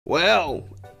Well,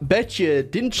 bet you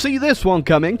didn't see this one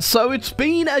coming. So it's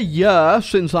been a year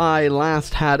since I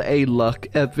last had a look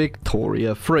at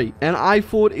Victoria 3, and I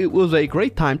thought it was a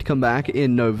great time to come back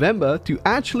in November to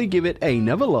actually give it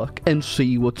another look and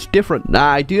see what's different. Now,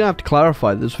 I do have to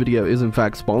clarify this video is in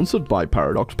fact sponsored by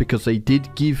Paradox because they did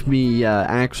give me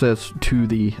access to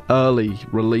the early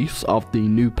release of the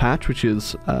new patch, which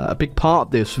is a big part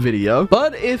of this video.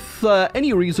 But if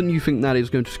any reason you think that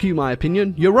is going to skew my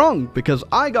opinion, you're wrong, because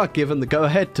I got given the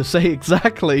go-ahead to say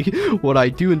exactly what I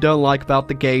do and don't like about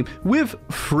the game with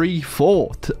free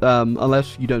thought,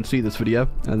 unless you don't see this video,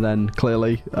 and then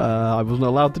clearly I wasn't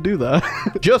allowed to do that.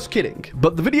 Just kidding.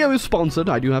 But the video is sponsored,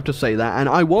 I do have to say that, and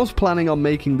I was planning on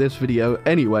making this video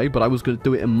anyway, but I was going to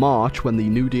do it in March when the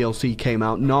new DLC came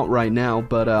out, not right now,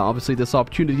 but obviously this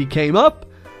opportunity came up,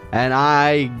 and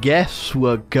I guess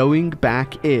we're going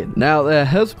back in. Now, there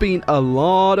has been a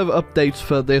lot of updates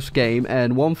for this game,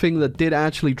 and one thing that did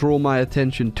actually draw my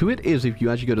attention to it is if you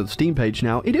actually go to the Steam page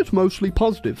now, it is mostly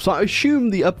positive. So I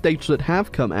assume the updates that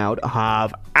have come out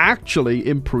have actually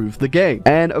improved the game.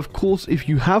 And of course, if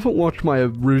you haven't watched my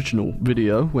original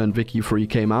video when Vicky 3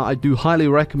 came out, I do highly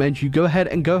recommend you go ahead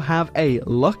and go have a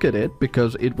look at it,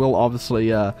 because it will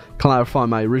obviously clarify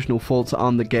my original thoughts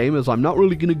on the game, as I'm not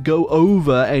really going to go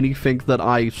over anything that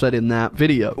I said in that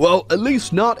video. Well, at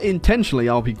least not intentionally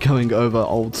I'll be going over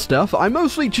old stuff. I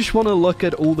mostly just want to look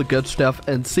at all the good stuff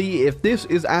and see if this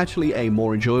is actually a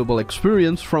more enjoyable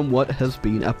experience from what has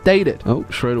been updated. Oh,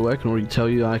 straight away I can already tell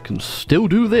you I can still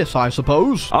do this, I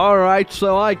suppose. Alright,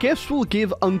 so I guess we'll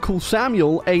give Uncle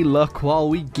Samuel a look while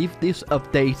we give this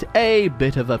update a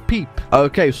bit of a peep.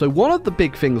 Okay, so one of the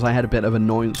big things I had a bit of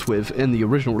annoyance with in the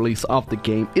original release of the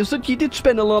game is that you did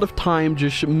spend a lot of time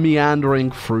just meandering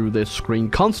through this screen,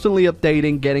 constantly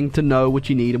updating, getting to know what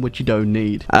you need and what you don't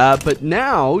need. But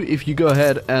now, if you go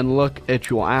ahead and look at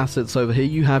your assets over here,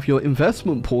 you have your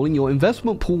investment pool, and your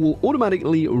investment pool will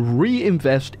automatically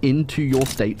reinvest into your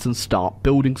states and start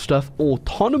building stuff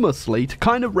autonomously to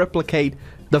kind of replicate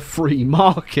the free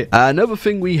market. Another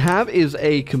thing we have is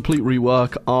a complete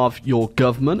rework of your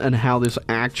government and how this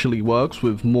actually works,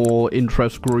 with more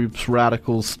interest groups,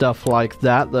 radicals, stuff like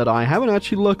that, that I haven't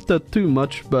actually looked at too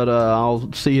much, but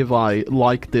I'll see if I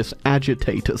like this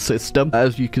agitator system.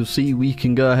 As you can see, we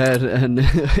can go ahead and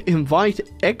invite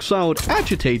exiled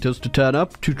agitators to turn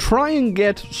up to try and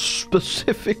get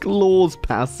specific laws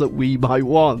passed that we might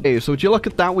want. Okay, so if you look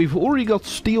at that, we've already got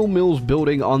steel mills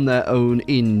building on their own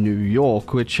in New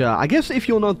York, which I guess if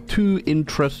you're not too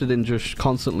interested in just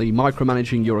constantly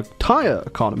micromanaging your entire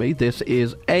economy, this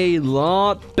is a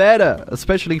lot better,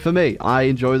 especially for me. I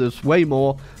enjoy this way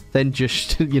more than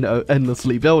just, you know,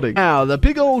 endlessly building. Now, the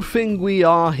big old thing we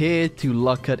are here to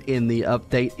look at in the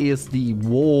update is the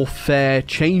warfare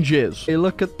changes. Hey,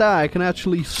 look at that. I can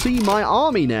actually see my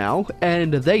army now,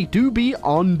 and they do be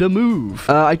on the move.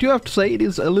 I do have to say it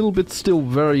is a little bit still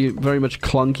very much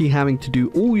clunky having to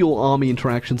do all your army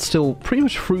interactions still pretty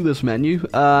much through this menu.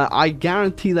 I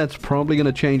guarantee that's probably going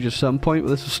to change at some point, but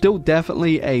this is still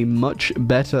definitely a much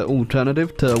better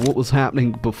alternative to what was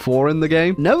happening before in the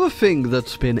game. Another thing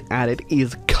that's been added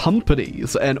is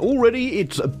companies, and already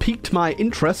it's piqued my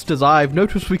interest as I've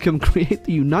noticed we can create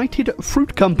the United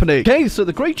Fruit Company. Okay, so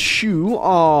the Great Shoe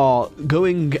are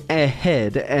going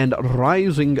ahead and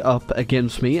rising up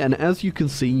against me, and as you can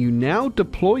see, you now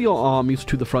deploy your armies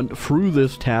to the front through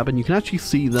this tab, and you can actually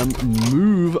see them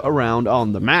move around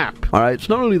on the map. Alright, it's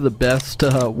not only the best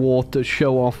war to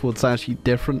show off what's actually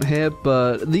different here,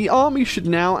 but the army should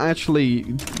now actually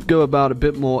go about a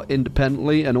bit more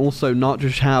independently, and also not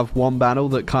just have one battle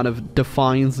that kind of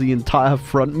defines the entire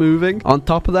front moving. On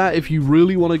top of that, if you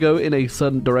really want to go in a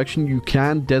certain direction, you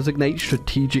can designate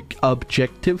strategic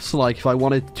objectives. Like if I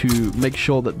wanted to make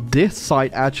sure that this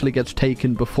site actually gets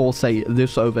taken before, say,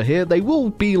 this over here, they will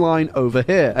beeline over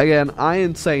here. Again, I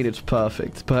ain't saying it's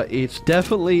perfect, but it's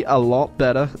definitely a lot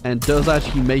better and does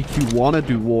actually make you want to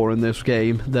do war in this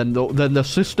game than the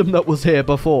system that was here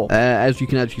before. As you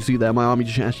can actually see there, my army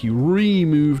just actually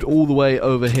removed all the way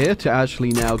over here to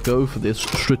actually now go for this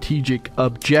strategic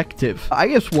objective. I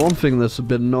guess one thing that's a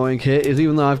bit annoying here is,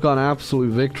 even though I've got an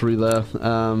absolute victory there,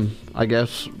 I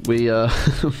guess we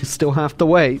still have to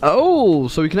wait. Oh,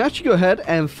 so we can actually go ahead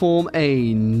and form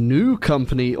a new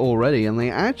company already, and they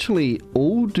actually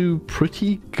all do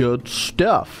pretty good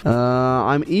stuff.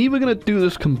 I'm either going to do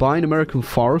this combined American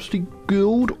forestry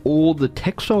Guild or the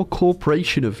Textile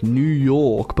Corporation of New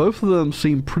York. Both of them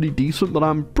seem pretty decent, but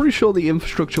I'm pretty sure the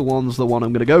infrastructure one's the one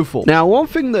I'm going to go for. Now, one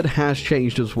thing that has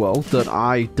changed as well, that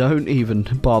I don't even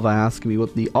bother asking me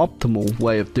what the optimal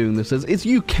way of doing this is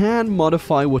you can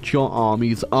modify what your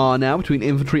armies are now between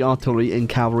infantry, artillery, and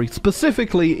cavalry,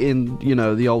 specifically in, you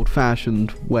know, the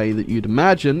old-fashioned way that you'd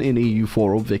imagine in EU4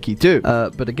 or Vicky 2.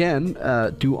 But again,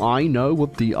 do I know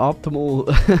what the optimal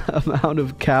amount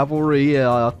of cavalry,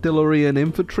 artillery, and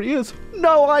infantry is?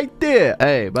 No idea.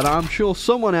 Hey, but I'm sure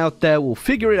someone out there will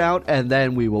figure it out, and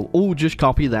then we will all just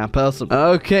copy that person.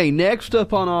 Okay, next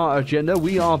up on our agenda,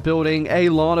 we are building a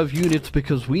lot of units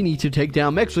because we need to take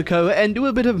down Mexico and do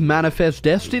a bit of manifest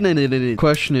destiny.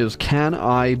 Question is, can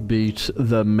I beat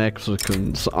the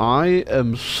Mexicans? I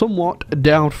am somewhat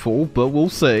doubtful, but we'll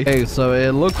see. Okay, so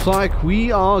it looks like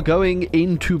we are going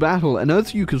into battle, and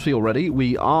as you can see already,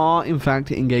 we are in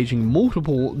fact engaging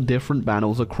multiple different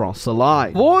battles across the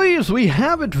line. Boys, we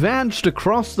have advanced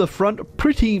across the front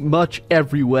pretty much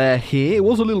everywhere here. It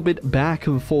was a little bit back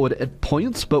and forward at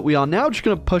points, but we are now just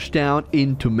going to push down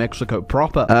into Mexico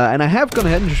proper. And I have gone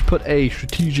ahead and just put a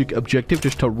strategic objective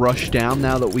just to rush down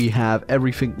now that we have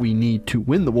everything we need to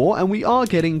win the war, and we are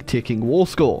getting ticking war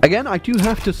score. Again, I do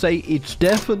have to say it's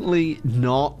definitely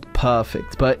not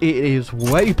perfect, but it is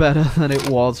way better than it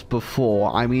was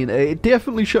before. I mean, it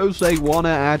definitely shows they want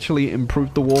to actually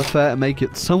improve the warfare and make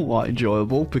it somewhat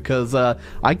enjoyable, because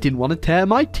I didn't want to tear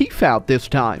my teeth out this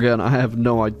time. Again, I have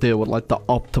no idea what like the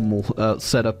optimal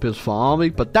setup is for army,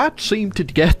 but that seemed to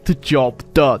get the job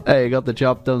done. Hey, I got the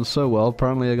job done so well.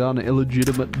 Apparently I got an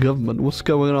illegitimate government. What's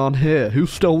going on here? Who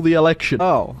stole the election?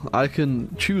 Oh, I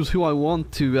can choose who I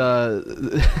want to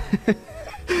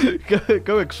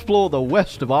go explore the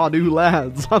west of our new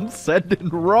lands. I'm sending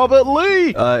Robert Lee!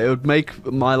 It would make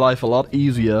my life a lot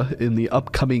easier in the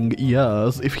upcoming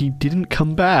years if he didn't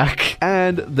come back.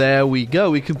 And there we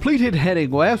go. We completed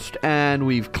heading west, and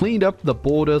we've cleaned up the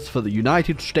borders for the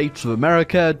United States of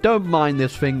America. Don't mind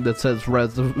this thing that says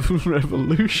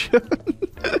revolution.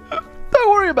 Don't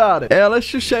worry about it. Yeah, let's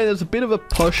just say there's a bit of a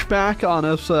pushback on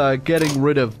us getting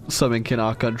rid of something in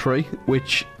our country,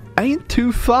 which ain't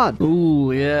too fun.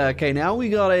 Ooh, yeah, okay, now we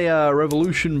got a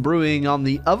revolution brewing on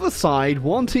the other side,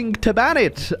 wanting to ban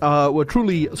it. We're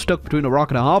truly stuck between a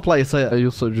rock and a hard place. I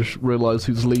also just realized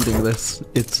who's leading this.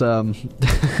 It's,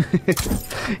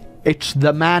 it's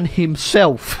the man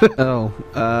himself.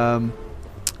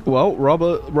 Well,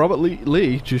 Robert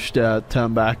Lee just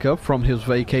turned back up from his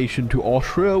vacation to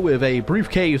Austria with a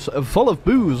briefcase full of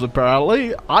booze,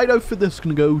 apparently. I don't think this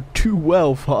can go too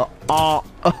well for our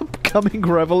upcoming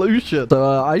revolution.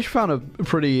 So I just found a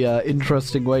pretty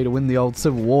interesting way to win the old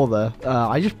Civil War there.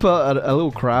 I just put a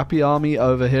little crappy army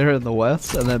over here in the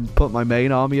west, and then put my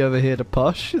main army over here to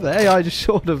push. The AI just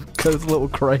sort of goes a little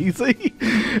crazy,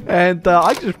 and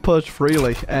I just pushed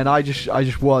freely, and I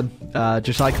just won,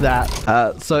 just like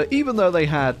that. So even though they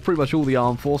had pretty much all the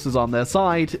armed forces on their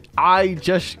side, I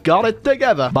just got it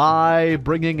together by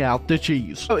bringing out the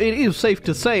cheese. So it is safe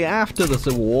to say after the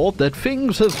Civil War that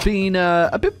things have been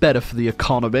a bit better for the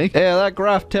economy. Yeah, that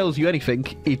graph tells you anything.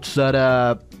 It's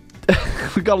that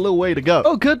we got a little way to go.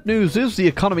 Well, good news is the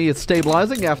economy is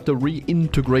stabilizing after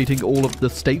reintegrating all of the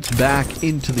states back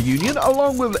into the Union,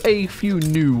 along with a few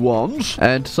new ones.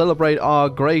 And to celebrate our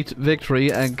great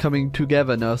victory and coming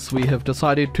togetherness, we have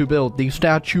decided to build the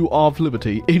Statue of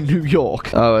Liberty in New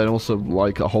York. Oh, and also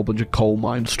like a whole bunch of coal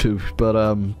mines too. But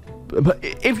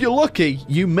if you're lucky,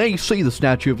 you may see the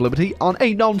Statue of Liberty on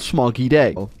a non-smoggy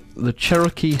day. The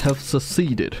Cherokee have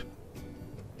seceded.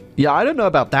 Yeah, I don't know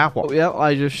about that one. Yeah,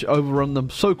 I just overrun them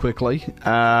so quickly.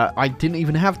 I didn't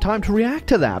even have time to react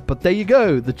to that, but there you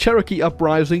go. The Cherokee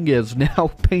uprising is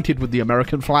now painted with the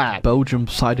American flag. Belgium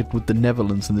sided with the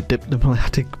Netherlands in the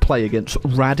diplomatic play against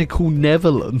radical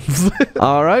Netherlands.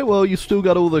 Alright, well, you still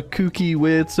got all the kooky,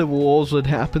 weird civil wars that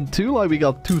happened too. Like, we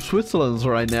got two Switzerlands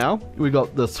right now. We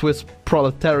got the Swiss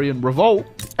Proletarian Revolt,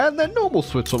 and then normal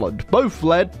Switzerland, both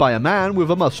led by a man with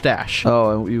a mustache.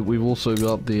 Oh, and we've also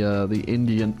got the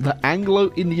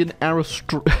Anglo-Indian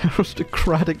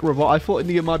aristocratic revolt. I thought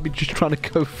India might be just trying to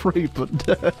go free,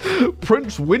 but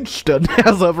Prince Winston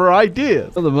has other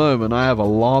ideas. At the moment, I have a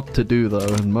lot to do,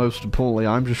 though, and most importantly,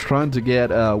 I'm just trying to get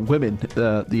women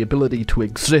the ability to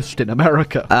exist in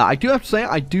America. I do have to say,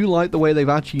 I do like the way they've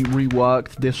actually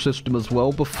reworked this system as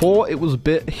well. Before, it was a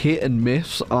bit hit and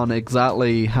miss on exactly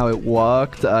how it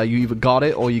worked. You either got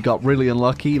it or you got really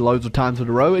unlucky loads of times in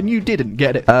a row, and you didn't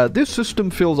get it. This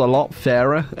system feels a lot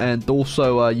fairer, and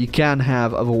also you can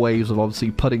have other ways of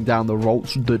obviously putting down the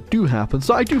revolts that do happen.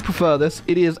 So I do prefer this.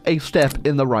 It is a step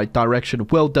in the right direction.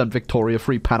 Well done, Victoria.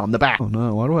 Free pat on the back. Oh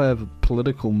no, why do I have a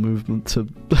political movement to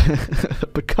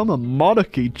become a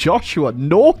monarchy. Joshua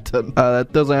Norton.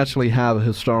 That does actually have a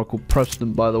historical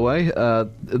precedent, by the way.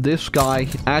 This guy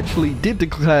actually did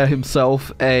declare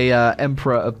himself a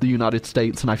emperor of the United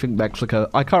States and I think Mexico.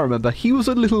 I can't remember. He was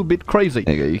a little bit crazy.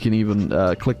 You can even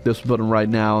click this button right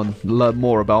now and learn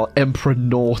more about Emperor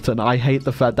Norton. I hate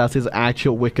the fact that's his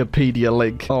actual Wikipedia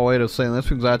link. Oh, wait a second. This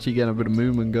thing's actually getting a bit of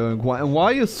movement going.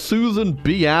 Why is Susan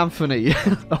B. Anthony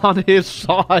on his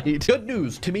side? Good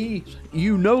news, Timmy.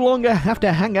 You no longer have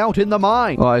to hang out in the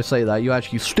mine. Well, I say that. You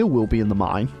actually still will be in the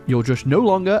mine. You're just no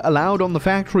longer allowed on the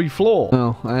factory floor.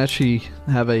 Oh, I actually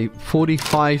have a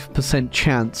 45%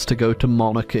 chance to go to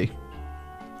monarchy.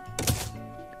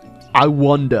 I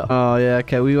wonder. Oh, yeah,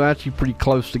 okay, we were actually pretty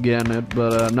close to getting it,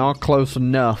 but not close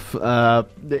enough.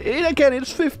 Again,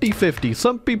 it's 50-50.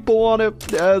 Some people want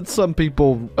it, some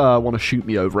people want to shoot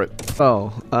me over it.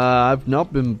 Oh, I've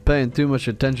not been paying too much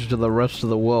attention to the rest of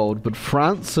the world, but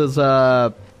France has,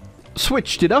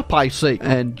 switched it up, I see.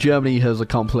 And Germany has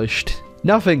accomplished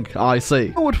nothing, I see.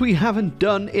 What we haven't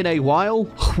done in a while?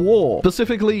 War.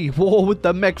 Specifically, war with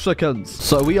the Mexicans.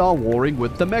 So we are warring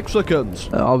with the Mexicans.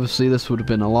 Obviously, this would have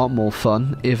been a lot more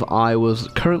fun if I was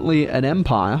currently an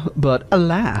empire, but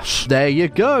alas, there you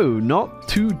go. Not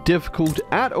too difficult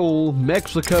at all.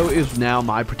 Mexico is now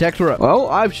my protectorate. Well,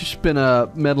 I've just been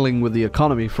meddling with the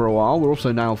economy for a while. We're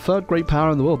also now third great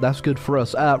power in the world. That's good for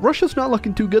us. Russia's not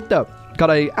looking too good, though. Got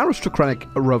a aristocratic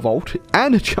revolt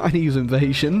and a Chinese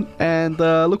invasion, and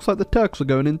looks like the Turks are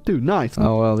going in too. Nice.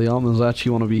 Oh well, the Ottomans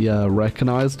actually want to be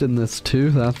recognized in this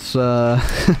too. That's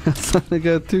that's not gonna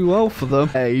go too well for them.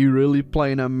 Hey, you really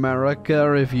playing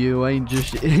America if you ain't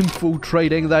just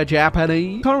infiltrating the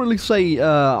Japanese? Can't really say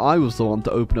I was the one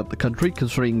to open up the country,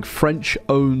 considering French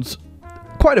owns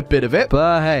quite a bit of it,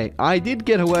 but hey, I did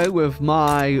get away with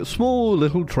my small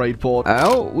little trade port.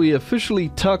 Well, we officially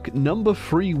took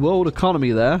 #3 world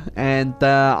economy there, and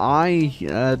I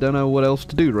don't know what else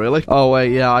to do, really. Oh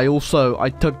wait, yeah, I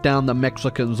took down the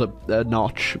Mexicans a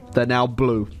notch. They're now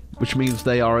blue, which means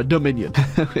they are a dominion,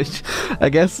 which I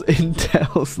guess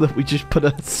entails that we just put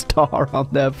a star on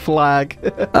their flag.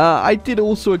 I did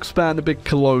also expand a bit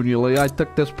colonially. I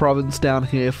took this province down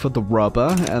here for the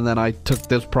rubber, and then I took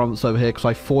this province over here because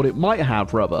I thought it might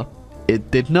have rubber.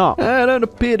 It did not. There don't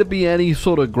appear to be any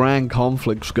sort of grand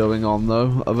conflicts going on,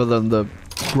 though, other than the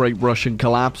great Russian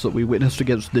collapse that we witnessed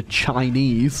against the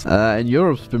Chinese. And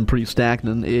Europe's been pretty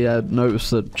stagnant. Notice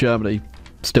that Germany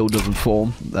still doesn't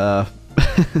form.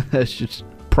 It's just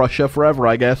Prussia forever,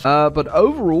 I guess. But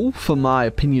overall, for my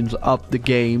opinions of the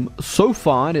game so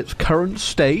far in its current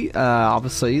state,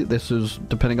 obviously this is,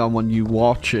 depending on when you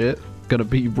watch it, gonna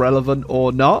be relevant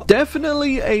or not.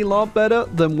 Definitely a lot better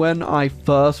than when I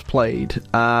first played.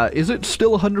 Is it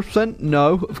still 100%?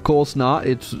 No, of course not.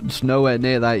 It's nowhere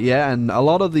near that yet, and a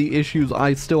lot of the issues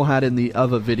I still had in the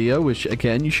other video, which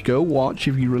again, you should go watch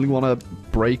if you really want to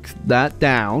break that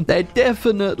down, they're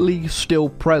definitely still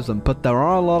present, but there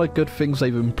are a lot of good things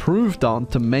they've improved on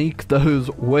to make those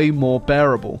way more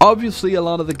bearable. Obviously, a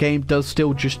lot of the game does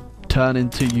still just turn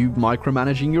into you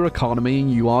micromanaging your economy, and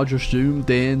you are just zoomed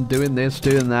in, doing this,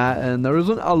 doing that, and there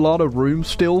isn't a lot of room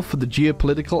still for the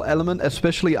geopolitical element,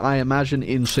 especially I imagine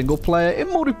in single player. In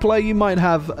multiplayer, you might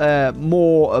have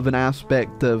more of an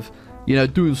aspect of, you know,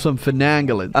 doing some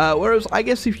finagling. Whereas, I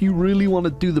guess if you really want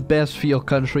to do the best for your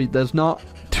country, there's not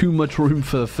too much room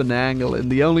for finagling.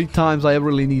 The only times I ever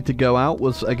really need to go out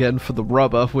was, again, for the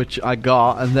rubber, which I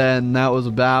got, and then that was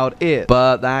about it.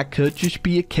 But that could just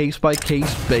be a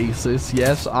case-by-case basis.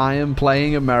 Yes, I am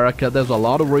playing America. There's a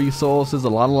lot of resources, a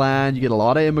lot of land, you get a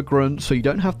lot of immigrants, so you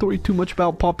don't have to worry too much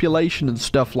about population and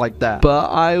stuff like that. But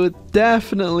I would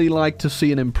definitely like to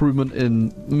see an improvement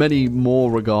in many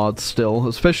more regards still,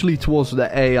 especially towards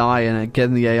the AI, and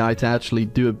getting the AI to actually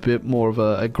do a bit more of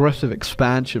an aggressive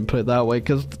expansion, put it that way,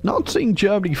 because not seeing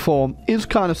Germany form is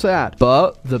kind of sad.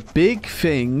 But the big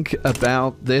thing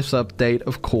about this update,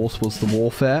 of course, was the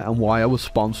warfare, and why I was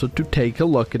sponsored to take a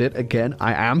look at it. Again,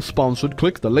 I am sponsored.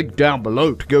 Click the link down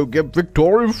below to go get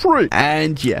Victoria free.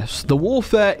 And yes, the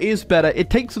warfare is better.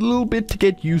 It takes a little bit to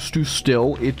get used to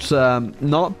still. It's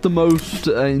not the most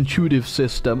intuitive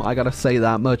system, I gotta say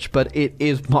that much, but it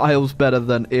is miles better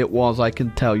than it was, I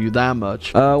can tell you that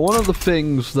much. One of the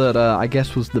things that I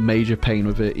guess was the major pain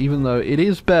with it, even though it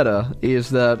is better, is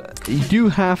that you do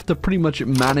have to pretty much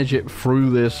manage it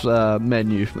through this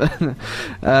menu.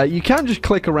 You can just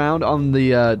click around on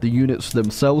the units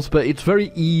themselves, but it's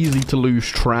very easy to lose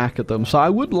track of them, so I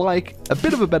would like a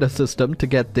bit of a better system to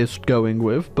get this going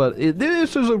with, but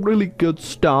this is a really good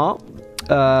start.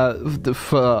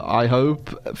 for, I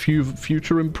hope,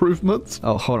 future improvements.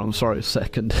 Oh, hold on, sorry a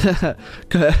second.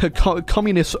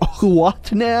 Communist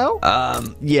what now?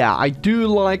 Yeah, I do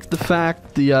like the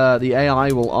fact the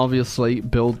AI will obviously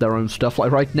build their own stuff.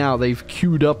 Like right now, they've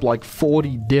queued up like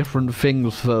 40 different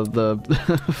things for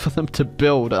for them to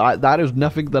build. That is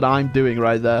nothing that I'm doing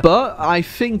right there. But I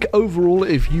think overall,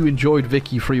 if you enjoyed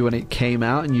Vicky Free when it came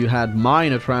out and you had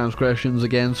minor transgressions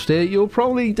against it, you'll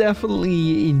probably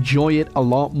definitely enjoy it a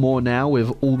lot more now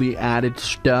with all the added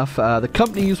stuff. The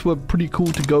companies were pretty cool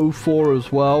to go for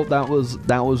as well. That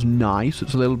was nice.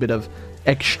 It's a little bit of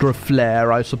extra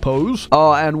flair, I suppose.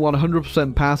 Oh, and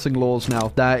 100% passing laws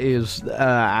now. That is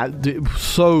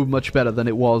so much better than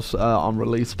it was on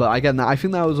release. But again, I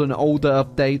think that was an older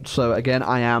update, so again,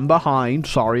 I am behind.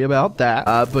 Sorry about that.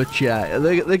 But yeah,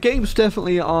 the game's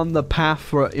definitely on the path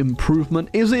for improvement.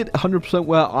 Is it 100%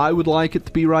 where I would like it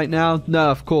to be right now? No,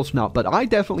 of course not. But I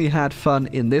definitely had fun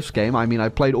in this game. I mean, I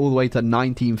played all the way to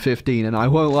 1915, and I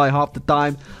won't lie, half the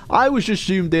time, I was just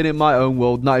zoomed in my own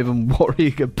world, not even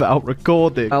worrying about recording.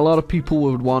 A lot of people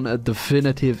would want a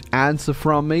definitive answer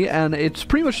from me, and it's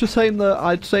pretty much the same that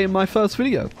I'd say in my first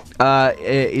video.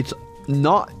 It's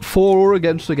not for or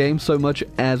against the game so much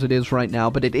as it is right now,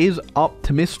 but it is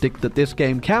optimistic that this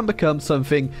game can become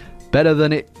something better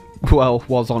than it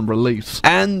was on release.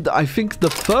 And I think the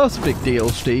first big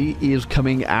DLC is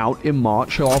coming out in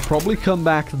March, so I'll probably come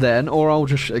back then, or I'll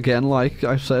just, again, like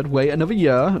I said, wait another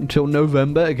year until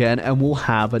November again, and we'll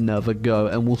have another go,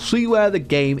 and we'll see where the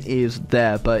game is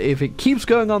there. But if it keeps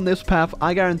going on this path,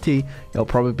 I guarantee it'll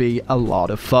probably be a lot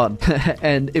of fun.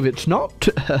 And if it's not,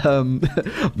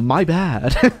 my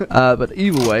bad. But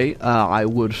either way, I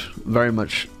would very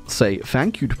much say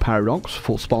thank you to Paradox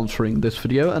for sponsoring this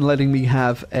video and letting me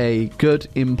have a good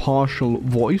impartial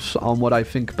voice on what I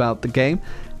think about the game.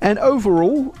 And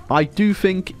overall, I do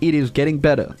think it is getting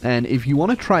better, and if you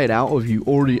want to try it out, or if you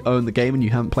already own the game and you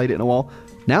haven't played it in a while,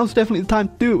 now's definitely the time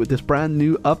to do it with this brand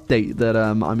new update that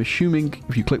I'm assuming,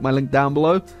 if you click my link down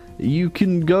below, you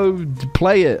can go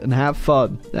play it and have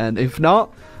fun. And if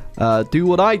not, do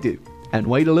what I do and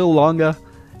wait a little longer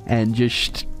and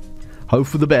just hope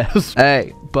for the best.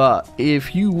 Hey, but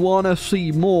if you want to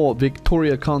see more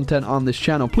Victoria content on this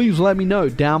channel, please let me know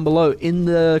down below in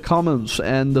the comments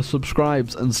and the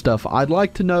subscribes and stuff. I'd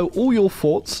like to know all your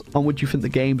thoughts on what you think the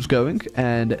game's going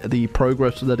and the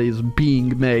progress that is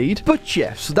being made. But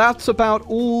yes, that's about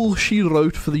all she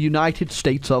wrote for the United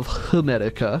States of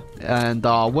America and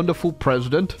our wonderful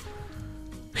president,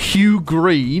 Hugh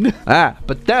Green.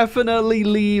 But definitely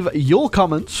leave your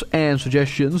comments and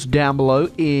suggestions down below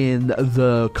in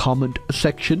the comment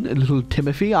section, little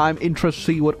Timothy. I'm interested to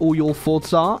see what all your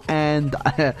thoughts are, and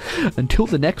until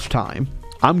the next time,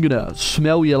 I'm gonna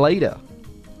smell you later.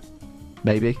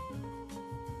 Maybe.